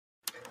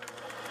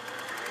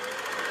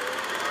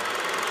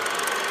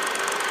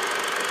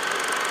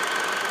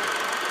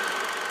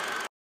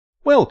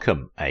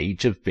Welcome,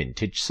 age of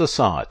vintage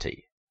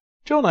society.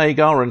 John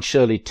Agar and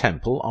Shirley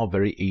Temple are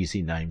very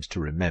easy names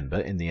to remember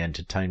in the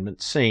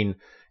entertainment scene,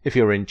 if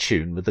you're in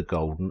tune with the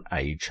golden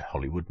age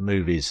Hollywood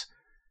movies.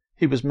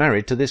 He was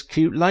married to this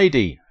cute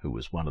lady, who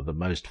was one of the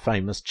most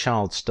famous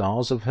child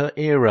stars of her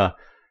era,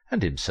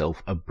 and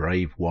himself a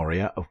brave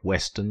warrior of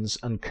westerns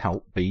and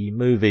cult B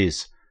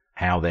movies.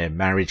 How their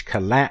marriage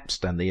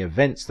collapsed and the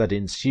events that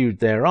ensued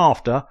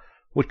thereafter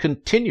would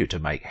continue to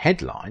make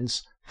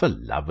headlines for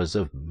lovers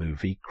of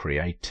movie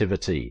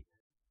creativity.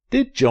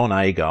 Did John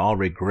Agar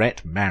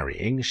regret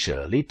marrying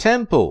Shirley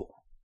Temple?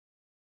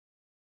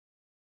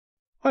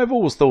 I have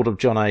always thought of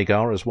John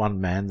Agar as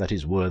one man that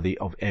is worthy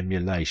of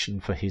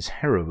emulation for his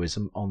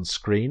heroism on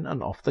screen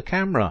and off the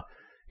camera.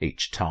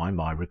 Each time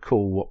I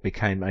recall what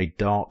became a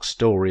dark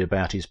story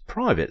about his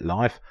private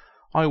life,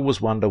 I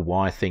always wonder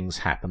why things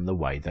happen the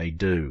way they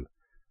do.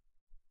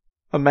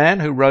 A man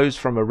who rose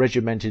from a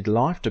regimented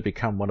life to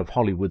become one of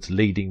Hollywood's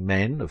leading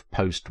men of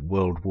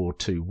post-World War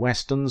II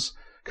westerns,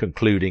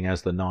 concluding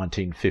as the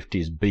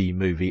 1950s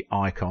B-movie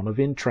icon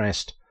of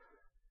interest.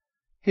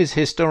 His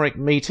historic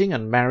meeting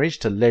and marriage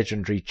to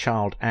legendary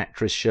child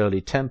actress Shirley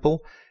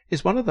Temple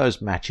is one of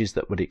those matches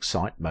that would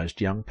excite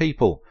most young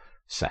people.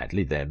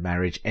 Sadly, their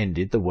marriage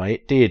ended the way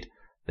it did.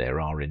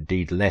 There are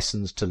indeed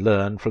lessons to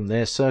learn from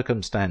their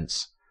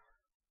circumstance.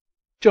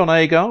 John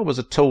Agar was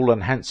a tall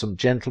and handsome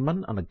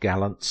gentleman and a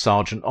gallant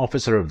sergeant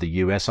officer of the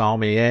U.S.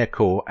 Army Air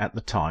Corps at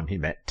the time he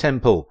met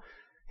Temple.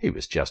 He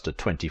was just a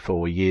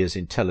 24 years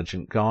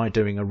intelligent guy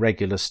doing a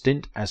regular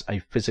stint as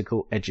a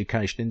physical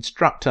education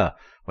instructor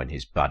when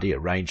his buddy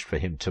arranged for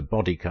him to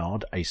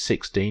bodyguard a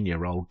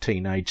 16-year-old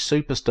teenage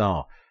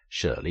superstar,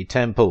 Shirley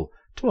Temple,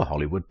 to a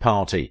Hollywood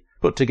party,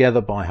 put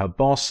together by her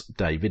boss,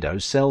 David O.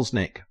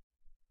 Selznick.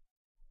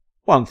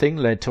 One thing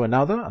led to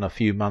another, and a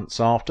few months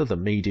after, the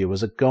media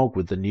was agog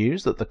with the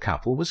news that the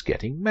couple was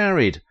getting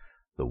married.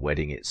 The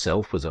wedding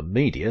itself was a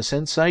media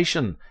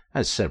sensation,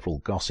 as several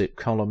gossip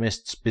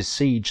columnists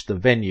besieged the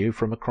venue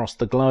from across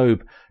the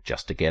globe,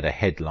 just to get a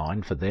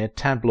headline for their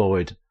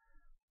tabloid.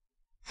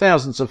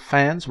 Thousands of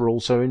fans were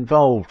also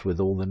involved, with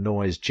all the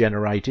noise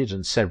generated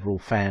and several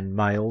fan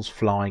mails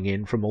flying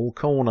in from all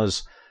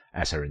corners,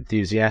 as her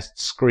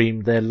enthusiasts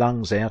screamed their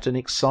lungs out in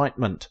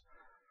excitement.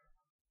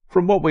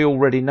 From what we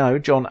already know,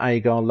 John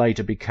Agar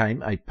later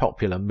became a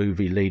popular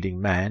movie leading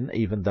man,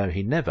 even though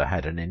he never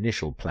had an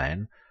initial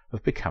plan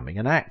of becoming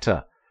an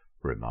actor.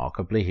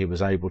 Remarkably, he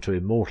was able to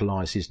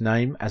immortalize his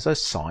name as a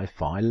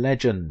sci-fi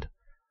legend.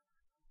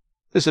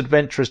 This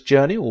adventurous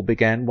journey all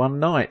began one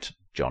night.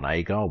 John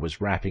Agar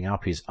was wrapping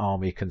up his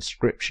army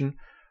conscription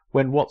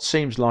when what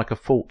seems like a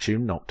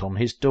fortune knocked on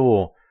his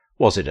door.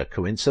 Was it a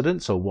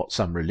coincidence, or what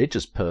some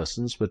religious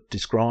persons would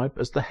describe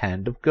as the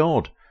hand of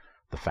God?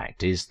 The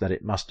fact is that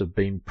it must have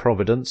been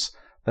Providence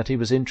that he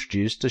was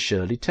introduced to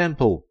Shirley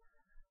Temple.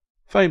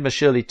 Famous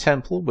Shirley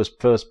Temple was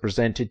first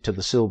presented to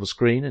the silver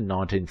screen in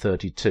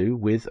 1932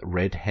 with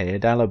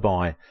Red-Haired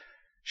Alibi.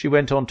 She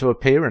went on to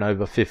appear in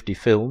over 50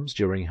 films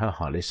during her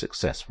highly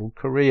successful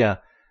career.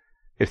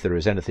 If there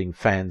is anything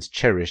fans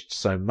cherished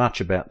so much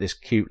about this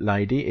cute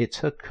lady, it's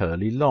her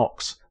curly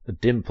locks, the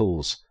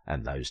dimples,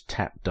 and those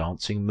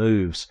tap-dancing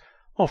moves,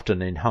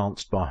 often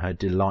enhanced by her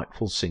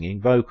delightful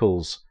singing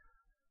vocals.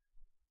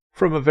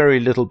 From a very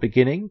little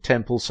beginning,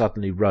 Temple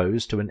suddenly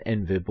rose to an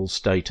enviable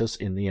status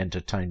in the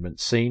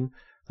entertainment scene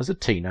as a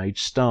teenage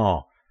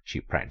star.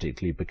 She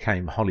practically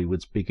became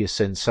Hollywood's biggest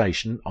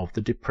sensation of the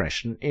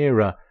Depression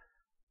era.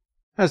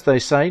 As they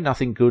say,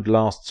 nothing good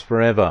lasts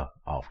forever.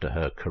 After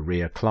her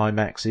career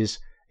climaxes,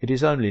 it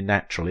is only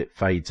natural it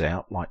fades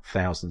out like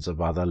thousands of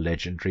other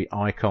legendary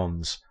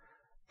icons.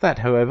 That,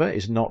 however,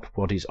 is not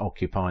what is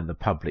occupying the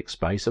public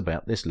space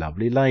about this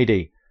lovely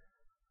lady.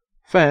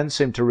 Fans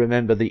seem to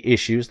remember the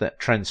issues that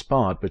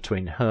transpired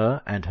between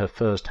her and her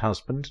first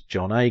husband,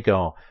 John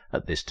Agar,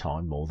 at this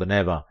time more than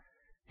ever.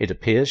 It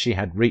appears she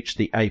had reached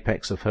the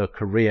apex of her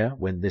career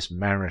when this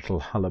marital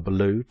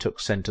hullabaloo took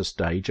centre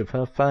stage of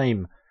her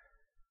fame.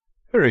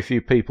 Very few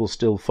people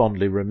still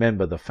fondly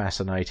remember the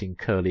fascinating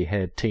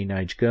curly-haired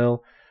teenage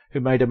girl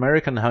who made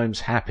American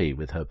homes happy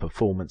with her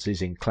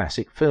performances in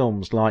classic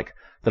films like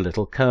The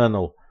Little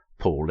Colonel,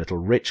 Poor Little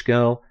Rich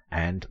Girl,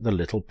 and The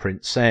Little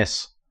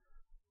Princess.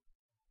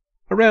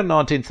 Around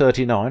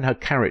 1939, her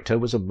character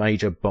was a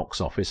major box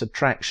office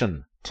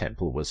attraction.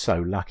 Temple was so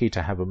lucky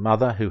to have a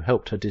mother who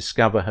helped her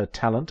discover her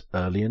talent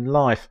early in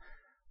life.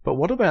 But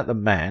what about the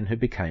man who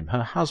became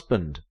her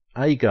husband,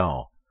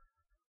 Agar?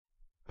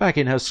 Back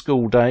in her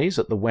school days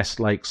at the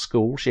Westlake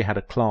School, she had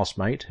a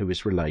classmate who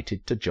is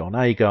related to John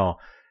Agar.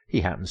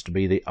 He happens to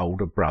be the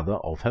older brother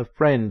of her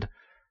friend.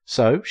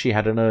 So she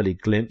had an early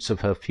glimpse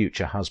of her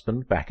future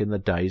husband back in the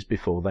days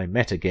before they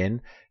met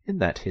again in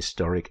that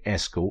historic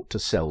escort to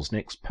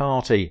Selznick's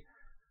party.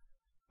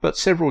 But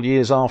several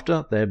years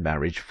after, their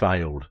marriage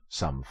failed.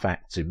 Some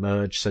facts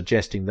emerged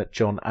suggesting that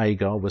John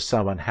Agar was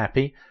so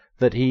unhappy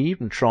that he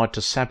even tried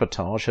to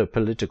sabotage her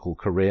political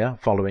career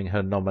following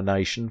her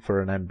nomination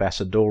for an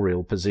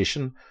ambassadorial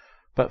position,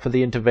 but for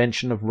the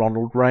intervention of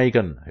Ronald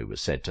Reagan, who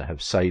was said to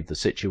have saved the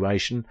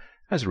situation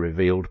as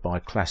revealed by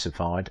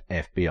classified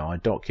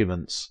FBI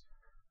documents.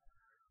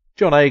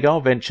 John Agar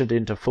ventured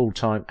into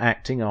full-time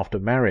acting after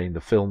marrying the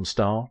film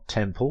star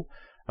Temple,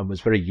 and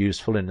was very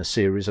useful in a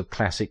series of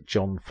classic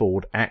John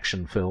Ford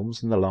action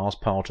films in the last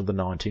part of the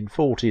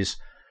 1940s,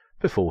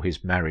 before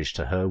his marriage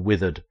to her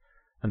withered,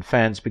 and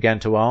fans began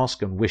to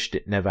ask and wished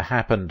it never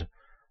happened.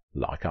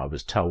 Like I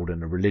was told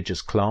in a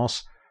religious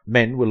class,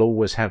 men will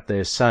always have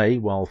their say,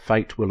 while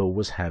fate will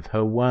always have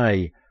her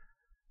way.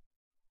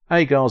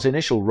 Agar's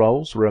initial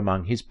roles were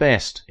among his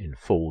best in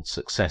Ford's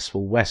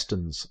successful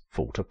westerns,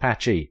 Fort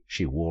Apache,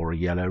 She Wore a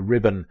Yellow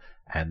Ribbon,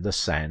 and The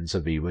Sands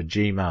of Iwo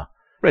Jima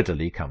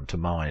readily come to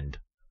mind.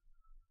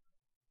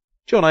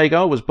 John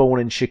Agar was born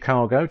in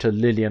Chicago to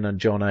Lillian and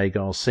John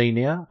Agar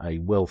Sr., a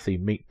wealthy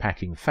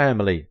meatpacking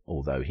family,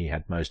 although he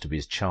had most of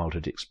his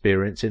childhood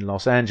experience in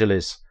Los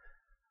Angeles.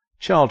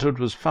 Childhood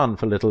was fun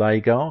for little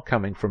Agar.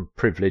 Coming from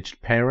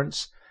privileged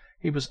parents,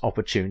 he was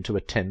opportune to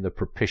attend the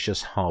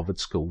propitious Harvard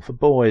School for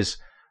Boys,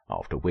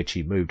 after which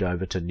he moved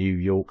over to New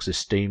York's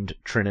esteemed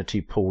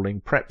Trinity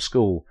Pauling Prep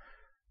School.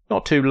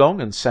 Not too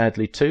long, and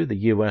sadly too, the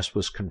US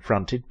was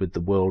confronted with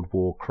the World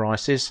War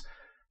crisis.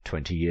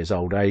 20 years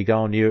old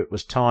Agar knew it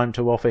was time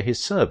to offer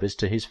his service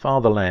to his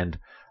fatherland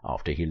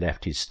after he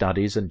left his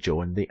studies and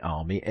joined the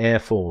Army Air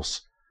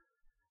Force.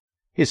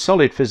 His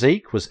solid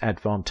physique was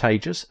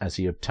advantageous as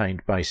he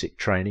obtained basic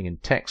training in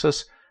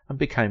Texas and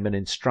became an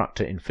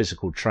instructor in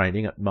physical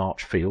training at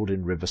March Field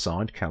in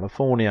Riverside,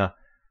 California.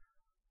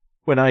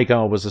 When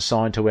Agar was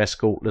assigned to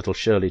escort little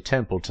Shirley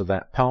Temple to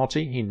that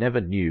party, he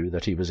never knew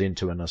that he was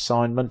into an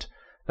assignment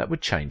that would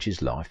change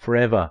his life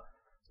forever.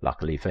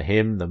 Luckily for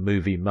him, the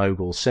movie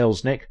mogul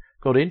Selznick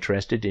got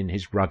interested in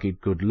his rugged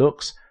good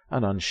looks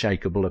and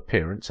unshakable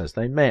appearance as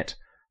they met,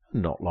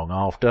 and not long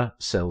after,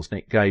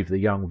 Selznick gave the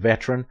young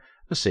veteran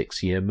a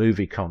 6-year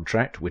movie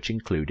contract which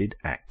included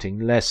acting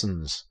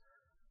lessons.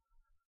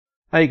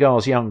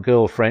 Agar's young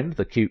girlfriend,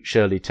 the cute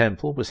Shirley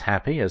Temple, was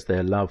happy as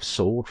their love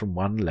soared from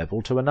one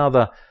level to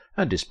another,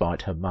 and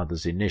despite her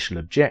mother's initial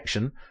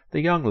objection,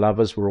 the young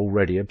lovers were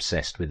already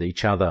obsessed with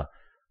each other.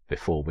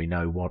 Before we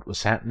know what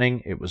was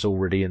happening, it was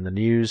already in the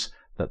news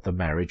that the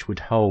marriage would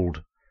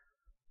hold.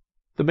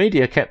 The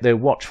media kept their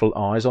watchful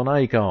eyes on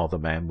Agar, the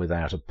man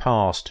without a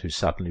past, who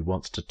suddenly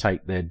wants to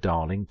take their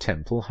darling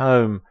Temple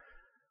home.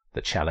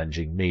 The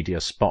challenging media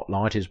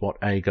spotlight is what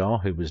Agar,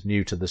 who was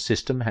new to the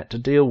system, had to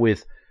deal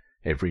with.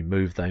 Every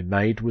move they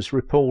made was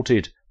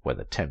reported,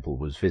 whether Temple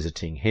was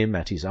visiting him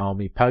at his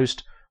army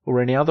post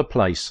or any other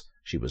place.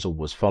 She was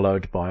always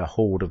followed by a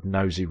horde of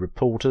nosy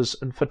reporters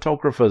and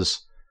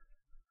photographers.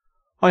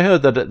 I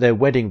heard that at their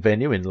wedding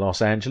venue in Los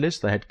Angeles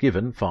they had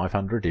given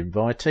 500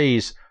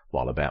 invitees,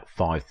 while about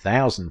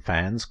 5,000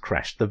 fans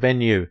crashed the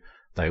venue.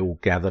 They all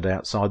gathered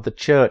outside the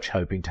church,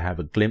 hoping to have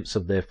a glimpse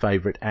of their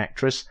favourite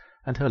actress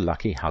and her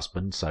lucky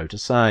husband, so to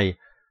say.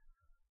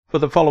 For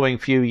the following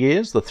few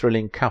years, the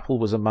thrilling couple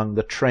was among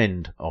the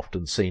trend,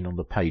 often seen on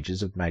the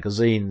pages of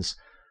magazines.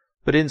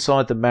 But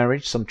inside the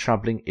marriage some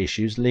troubling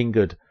issues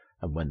lingered,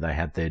 and when they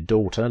had their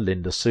daughter,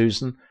 Linda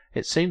Susan,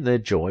 it seemed their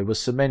joy was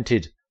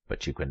cemented.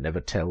 But you can never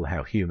tell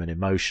how human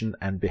emotion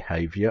and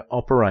behaviour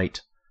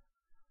operate.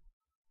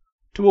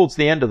 Towards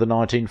the end of the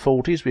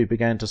 1940s, we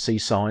began to see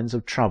signs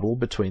of trouble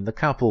between the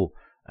couple.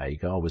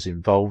 Agar was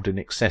involved in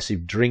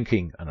excessive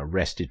drinking and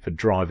arrested for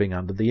driving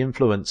under the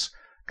influence,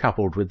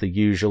 coupled with the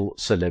usual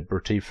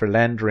celebrity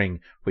philandering,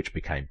 which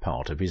became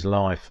part of his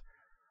life.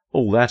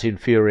 All that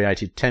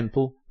infuriated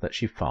Temple that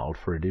she filed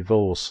for a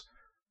divorce.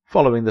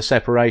 Following the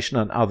separation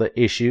and other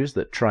issues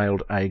that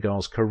trailed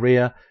Agar's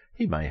career,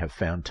 he may have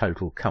found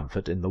total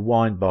comfort in the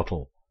wine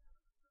bottle.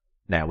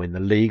 Now in the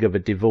league of a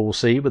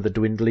divorcee with a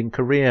dwindling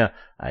career,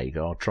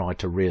 Agar tried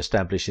to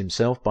re-establish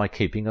himself by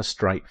keeping a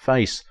straight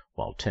face,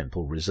 while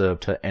Temple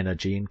reserved her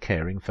energy in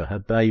caring for her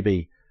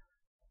baby.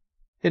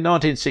 In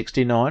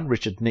 1969,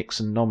 Richard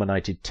Nixon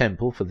nominated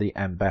Temple for the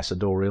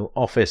ambassadorial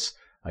office,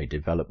 a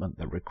development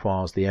that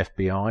requires the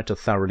FBI to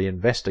thoroughly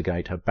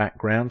investigate her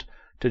background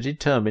to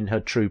determine her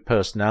true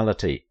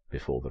personality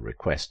before the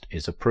request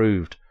is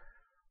approved.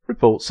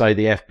 Reports say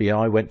the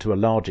FBI went to a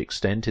large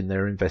extent in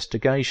their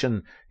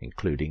investigation,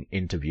 including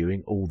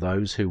interviewing all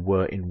those who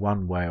were in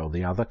one way or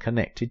the other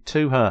connected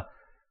to her.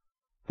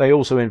 They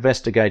also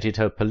investigated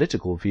her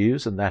political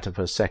views and that of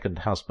her second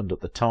husband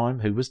at the time,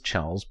 who was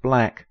Charles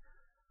Black.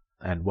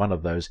 And one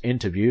of those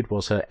interviewed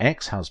was her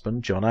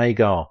ex-husband, John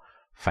Agar.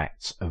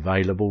 Facts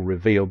available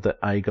revealed that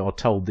Agar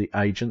told the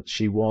agents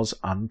she was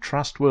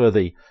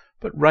untrustworthy,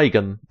 but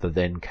Reagan, the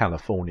then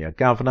California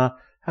governor,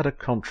 had a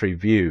contrary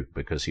view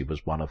because he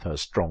was one of her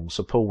strong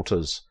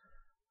supporters.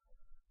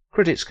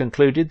 Critics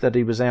concluded that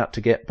he was out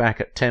to get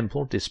back at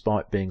Temple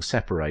despite being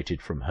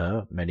separated from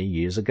her many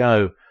years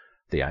ago.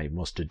 The aim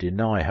was to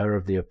deny her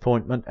of the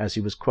appointment, as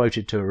he was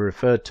quoted to have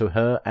referred to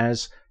her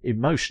as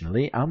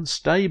emotionally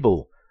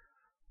unstable.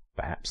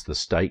 Perhaps the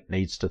state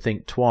needs to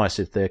think twice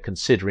if they're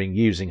considering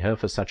using her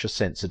for such a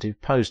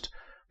sensitive post,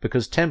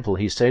 because Temple,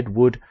 he said,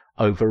 would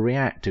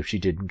overreact if she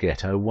didn't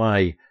get her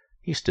way.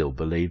 He still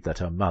believed that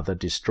her mother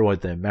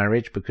destroyed their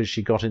marriage because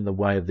she got in the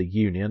way of the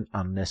union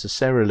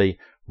unnecessarily,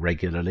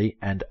 regularly,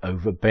 and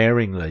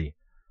overbearingly.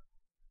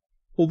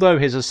 Although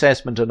his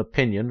assessment and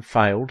opinion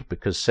failed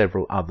because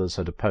several others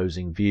had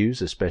opposing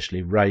views,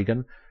 especially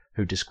Reagan,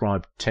 who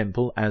described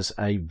Temple as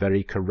a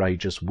very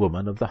courageous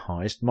woman of the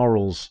highest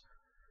morals.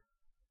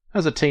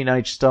 As a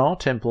teenage star,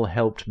 Temple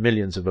helped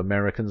millions of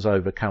Americans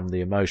overcome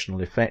the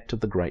emotional effect of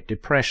the Great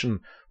Depression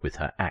with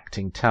her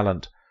acting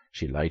talent.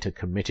 She later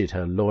committed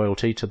her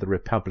loyalty to the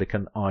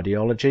Republican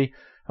ideology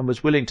and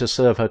was willing to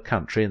serve her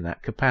country in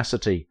that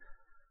capacity.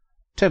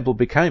 Temple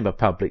became a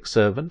public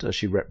servant as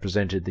she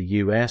represented the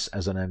US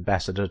as an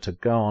ambassador to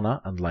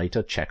Ghana and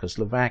later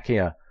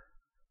Czechoslovakia.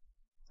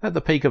 At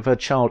the peak of her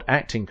child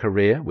acting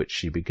career, which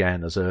she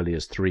began as early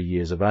as 3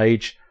 years of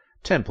age,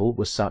 Temple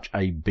was such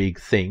a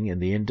big thing in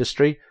the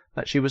industry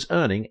that she was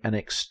earning an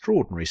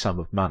extraordinary sum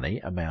of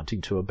money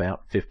amounting to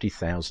about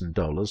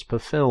 $50,000 per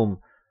film.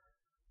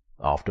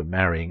 After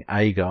marrying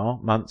Agar,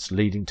 months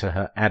leading to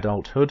her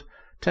adulthood,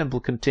 Temple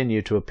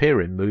continued to appear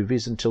in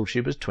movies until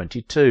she was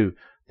 22,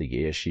 the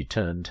year she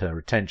turned her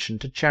attention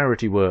to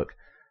charity work,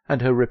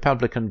 and her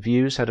Republican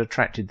views had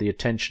attracted the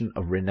attention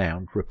of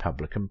renowned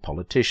Republican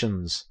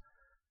politicians.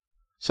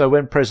 So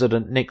when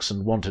President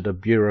Nixon wanted a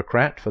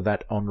bureaucrat for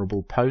that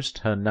honorable post,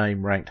 her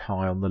name ranked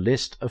high on the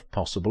list of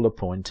possible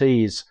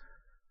appointees.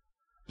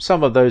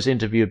 Some of those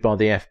interviewed by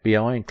the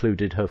FBI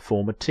included her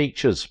former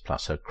teachers,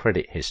 plus her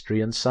credit history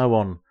and so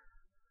on.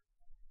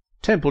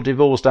 Temple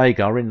divorced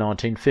Agar in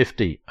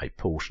 1950. A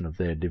portion of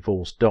their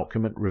divorce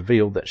document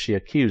revealed that she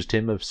accused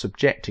him of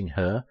subjecting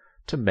her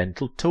to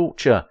mental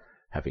torture.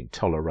 Having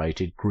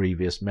tolerated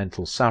grievous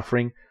mental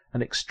suffering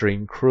and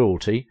extreme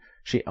cruelty,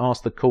 she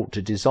asked the court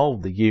to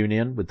dissolve the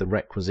union with the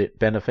requisite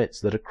benefits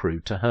that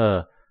accrued to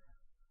her.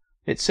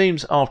 It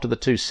seems after the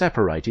two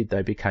separated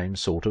they became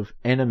sort of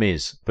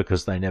enemies,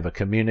 because they never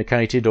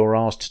communicated or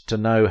asked to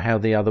know how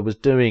the other was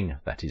doing.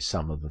 That is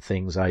some of the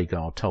things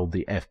Agar told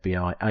the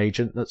FBI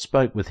agent that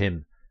spoke with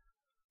him.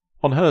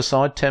 On her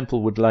side,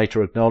 Temple would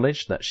later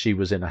acknowledge that she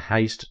was in a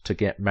haste to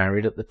get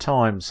married at the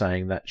time,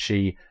 saying that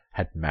she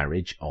had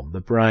marriage on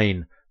the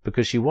brain,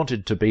 because she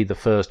wanted to be the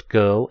first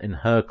girl in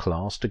her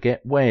class to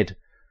get wed.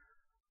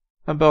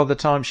 And by the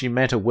time she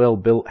met a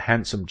well-built,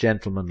 handsome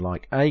gentleman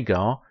like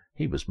Agar,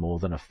 he was more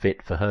than a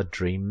fit for her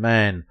dream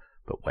man.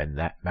 But when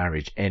that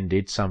marriage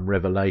ended, some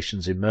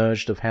revelations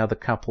emerged of how the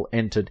couple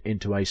entered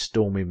into a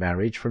stormy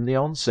marriage from the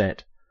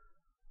onset.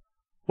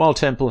 While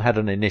Temple had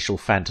an initial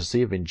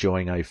fantasy of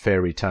enjoying a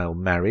fairy tale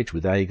marriage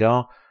with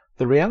Agar,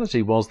 the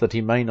reality was that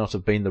he may not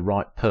have been the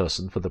right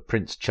person for the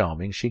Prince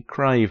Charming she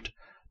craved,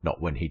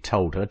 not when he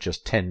told her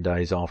just 10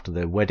 days after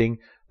their wedding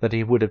that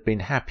he would have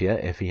been happier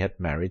if he had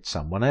married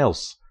someone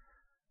else.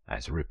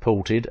 As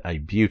reported, a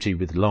beauty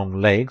with long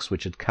legs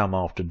which had come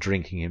after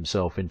drinking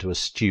himself into a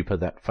stupor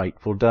that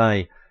fateful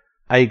day.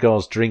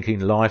 Agar's drinking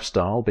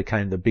lifestyle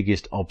became the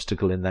biggest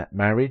obstacle in that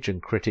marriage, and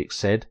critics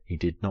said he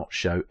did not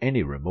show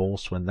any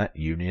remorse when that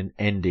union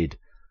ended.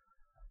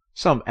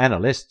 Some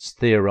analysts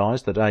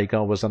theorized that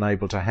Agar was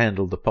unable to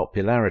handle the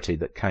popularity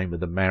that came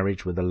with a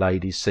marriage with a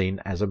lady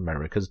seen as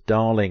America's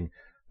darling,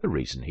 the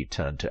reason he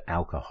turned to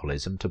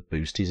alcoholism to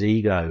boost his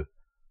ego.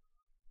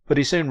 But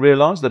he soon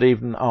realized that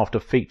even after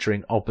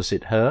featuring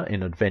opposite her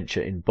in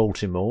Adventure in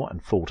Baltimore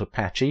and Fort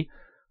Apache,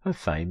 her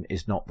fame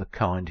is not the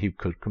kind he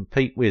could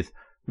compete with,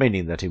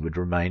 meaning that he would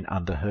remain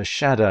under her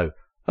shadow,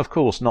 of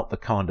course not the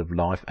kind of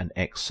life an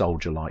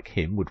ex-soldier like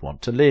him would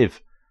want to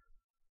live.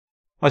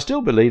 I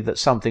still believe that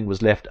something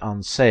was left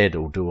unsaid,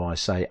 or do I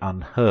say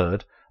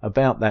unheard,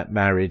 about that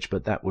marriage,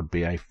 but that would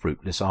be a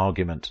fruitless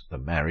argument. The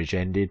marriage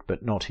ended,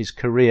 but not his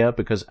career,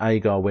 because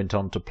Agar went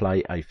on to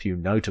play a few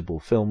notable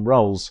film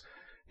roles,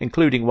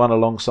 including one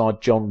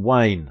alongside John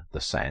Wayne, The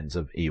Sands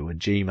of Iwo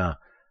Jima,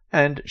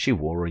 and she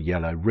wore a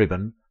yellow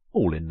ribbon,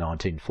 all in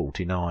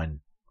 1949.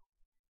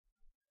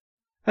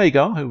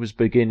 Agar, who was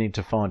beginning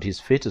to find his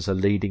fit as a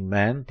leading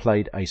man,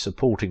 played a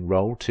supporting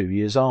role 2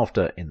 years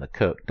after in the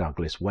Kirk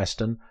Douglas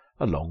western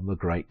Along the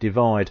Great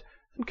Divide,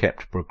 and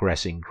kept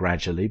progressing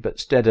gradually but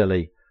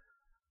steadily.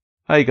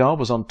 Agar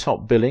was on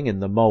top billing in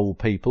The Mole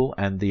People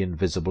and The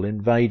Invisible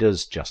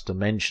Invaders, just to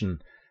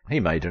mention. He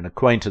made an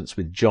acquaintance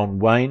with John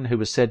Wayne, who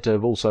was said to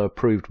have also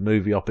approved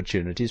movie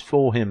opportunities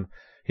for him.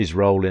 His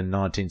role in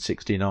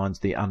 1969's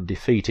The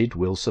Undefeated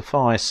will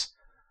suffice.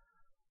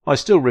 I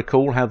still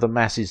recall how the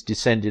masses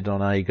descended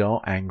on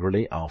Agar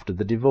angrily after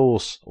the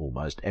divorce.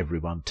 Almost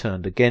everyone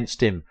turned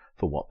against him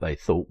for what they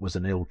thought was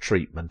an ill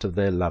treatment of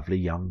their lovely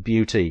young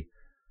beauty.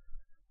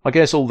 I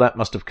guess all that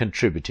must have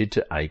contributed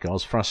to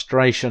Agar's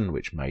frustration,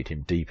 which made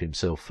him deep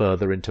himself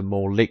further into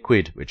more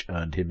liquid, which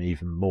earned him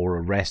even more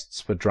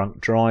arrests for drunk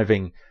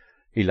driving.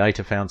 He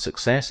later found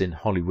success in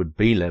Hollywood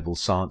B-level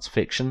science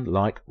fiction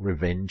like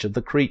Revenge of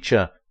the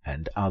Creature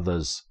and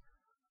others.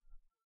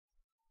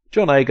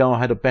 John Agar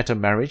had a better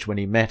marriage when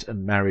he met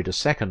and married a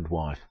second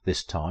wife.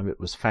 This time it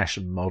was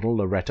fashion model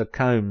Loretta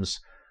Combs.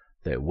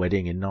 Their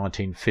wedding in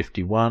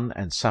 1951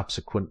 and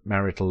subsequent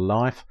marital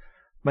life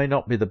may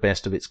not be the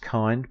best of its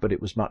kind, but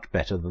it was much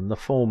better than the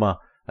former,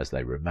 as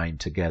they remained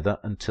together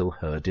until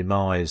her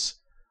demise.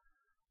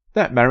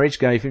 That marriage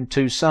gave him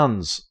 2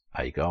 sons.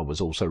 Agar was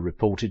also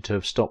reported to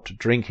have stopped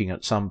drinking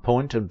at some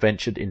point and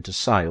ventured into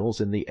sales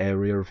in the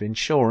area of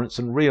insurance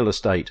and real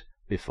estate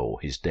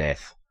before his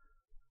death.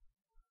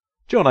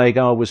 John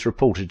Agar was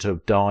reported to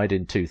have died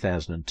in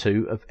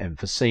 2002 of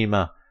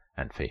emphysema,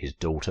 and for his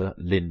daughter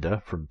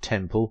Linda from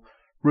Temple,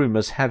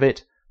 rumours have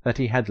it that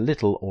he had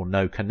little or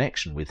no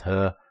connection with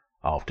her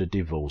after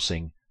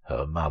divorcing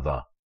her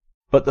mother.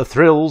 But the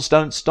thrills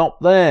don't stop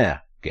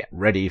there. Get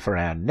ready for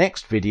our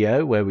next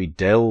video where we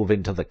delve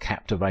into the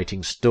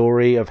captivating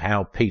story of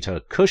how Peter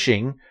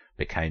Cushing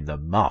became the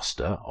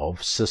master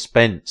of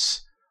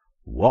suspense.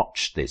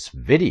 Watch this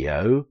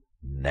video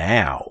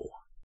now.